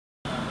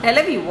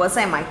Hello viewers,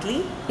 I am Maitli.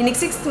 In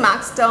 6th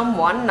Max Term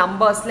 1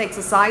 Numbers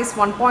exercise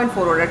 1.4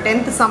 or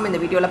 10th sum in the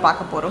video la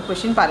paaka porom.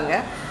 Question parunga.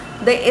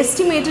 The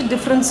estimated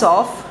difference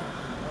of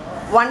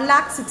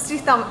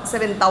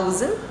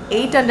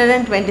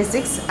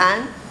 1,67,826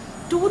 and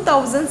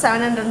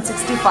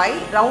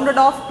 2,765 rounded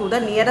off to the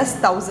nearest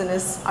thousand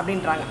is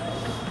அப்படின்றாங்க.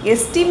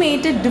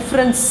 Estimated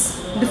difference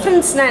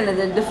na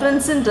என்னது?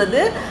 Difference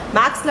ன்றது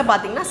மேக்ஸ்ல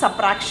பாத்தீங்கன்னா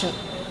subtraction.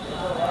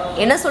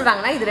 என்ன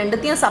சொல்றாங்கன்னா இது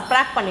ரெண்டுத்தையும்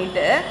subtract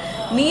பண்ணிட்டு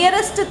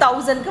நியரஸ்ட்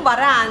 1000க்கு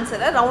வர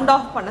ஆன்சரை ரவுண்ட்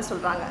ஆஃப் பண்ண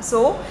சொல்றாங்க. ஸோ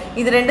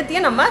இது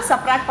ரெண்டுத்தையும் நம்ம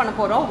சப்ராக்ட் பண்ண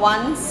போகிறோம்.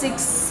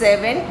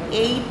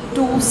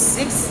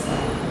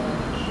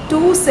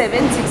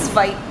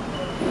 167,826,2765.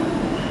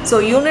 ஸோ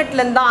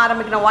யூனிட்லேருந்து தான்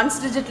ஆரம்பிக்கணும். ஒன்ஸ்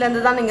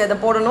டிஜிட்லேருந்து தான் நீங்கள் இதை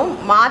போடணும்.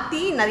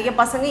 மாற்றி நிறைய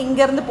பசங்க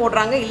இங்கேருந்து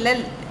போடுறாங்க, இல்லை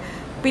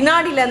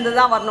பின்னாடியிலேருந்து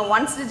தான் வரணும்.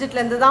 ஒன்ஸ்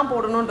டிஜிட்லேருந்து தான்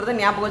போடணுன்றதை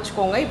ஞாபகம்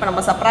வச்சுக்கோங்க. இப்போ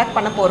நம்ம சப்ராக்ட்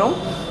பண்ண போகிறோம்.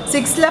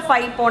 6ல்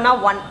 5 போனால்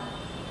 1,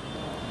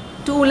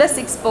 2ல்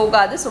 6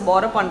 போகாது. ஸோ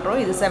பாரோ பண்ணுறோம்.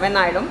 இது 7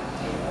 ஆகிடும்.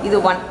 இது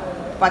 1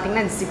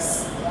 பார்த்திங்கன்னா இது 6.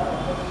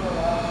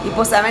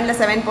 இப்போது 7ல்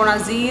 7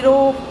 போனால் 0,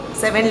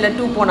 7ல்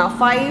 2 போனால்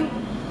 5,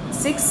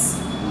 6,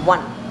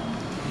 1.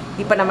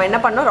 இப்போ நம்ம என்ன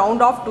பண்ணோம்?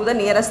 Round of to the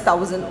nearest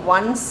 1000.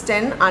 1s,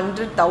 10,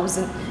 100,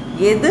 1000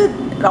 எது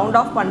ரவுண்ட்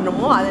ஆஃப்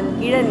பண்ணணுமோ அதன்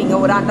கீழே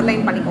நீங்கள் ஒரு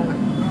அண்டர்லைன் பண்ணிக்கோங்க.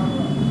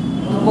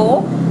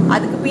 இப்போது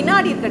அதுக்கு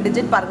பின்னாடி இருக்க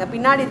டிஜிட் பாருங்கள்.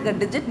 பின்னாடி இருக்க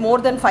டிஜிட்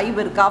மோர் தென் 5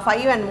 இருக்கா,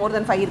 5 அண்ட் மோர்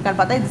தென் 5 இருக்கான்னு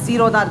பார்த்தா இது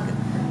 0 தான் இருக்குது.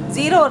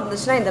 0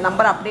 இருந்துச்சுன்னா இந்த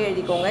நம்பர் அப்படியே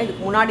எழுதிக்கோங்க.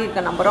 இதுக்கு முன்னாடி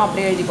இருக்க நம்பரும்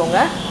அப்படியே எழுதிக்கோங்க.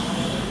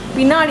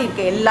 பின்னாடி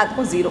இருக்க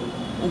எல்லாத்துக்கும் 0.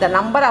 இந்த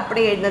நம்பர்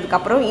அப்படியே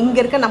எழுதினதுக்கப்புறம் இங்கே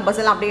இருக்க நம்பர்ஸ்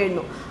எல்லாம் அப்படியே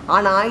எழுதணும்.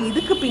 ஆனால்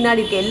இதுக்கு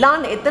பின்னாடி இருக்க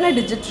எத்தனை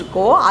டிஜிட்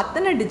இருக்கோ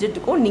அத்தனை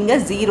டிஜிட்டுக்கும்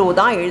நீங்கள் 0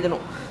 தான்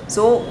எழுதணும்.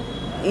 ஸோ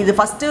இது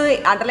ஃபஸ்ட்டு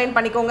அண்டர்லைன்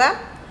பண்ணிக்கோங்க.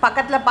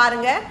 பக்கத்தில்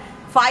பாருங்கள்,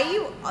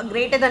 5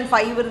 greater than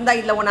 5 இருந்தால்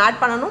இதில் ஒன்று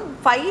ஆட் பண்ணணும்.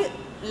 5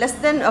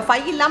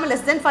 இல்லாமல்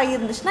லெஸ் தென் 5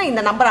 இருந்துச்சுன்னா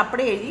இந்த நம்பர்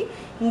அப்படியே எழுதி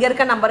இங்கே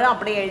இருக்க நம்பரும்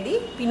அப்படியே எழுதி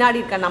பின்னாடி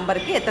இருக்க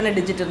நம்பருக்கு எத்தனை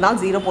டிஜிட்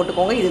இருந்தாலும் 0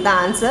 போட்டுக்கோங்க. இதுதான்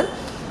ஆன்சர்.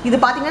 இது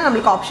பார்த்தீங்கன்னா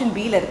நம்மளுக்கு ஆப்ஷன்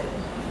பியில் இருக்குது.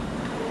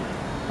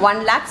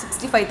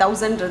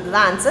 1,65,000ன்றது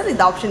தான் ஆன்சர்.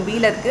 இது ஆப்ஷன்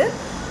பியில் இருக்குது.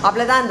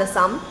 அவ்வளோதான் இந்த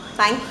சம்.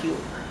 தேங்க்யூ.